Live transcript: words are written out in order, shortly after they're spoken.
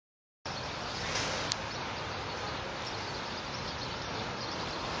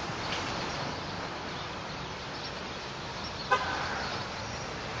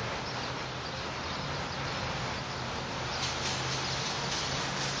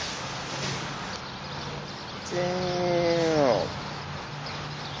Damn.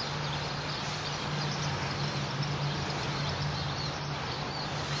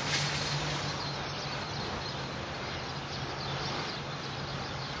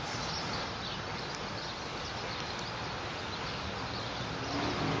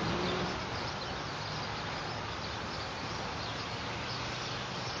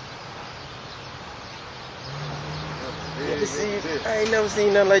 I ain't never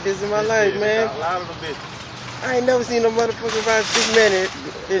seen nothing like this in my life, man. I ain't never seen no motherfucking ride. This man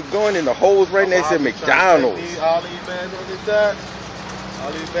is going in the holes right next to McDonald's. All these bands on this side.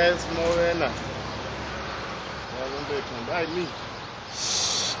 All these bands from over there now. All them bitches come bite me.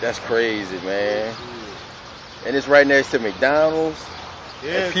 That's crazy, man. And it's right next to McDonald's.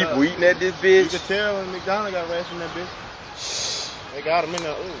 Yeah, and people eating at this bitch. You can tell when McDonald's got rats in that bitch. They got them in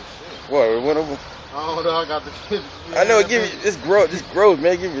there. Oh shit. What? One of them? I don't know. I got the shit. I know. This gross,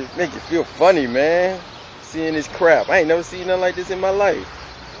 man. Make it feel funny, man. Seeing this crap. I ain't never seen nothing like this in my life.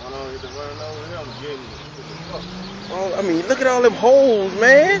 I don't know. Get the running over here. I'm getting it. Oh, I mean, look at all them holes,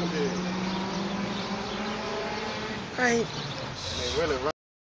 man. I ain't. They really run.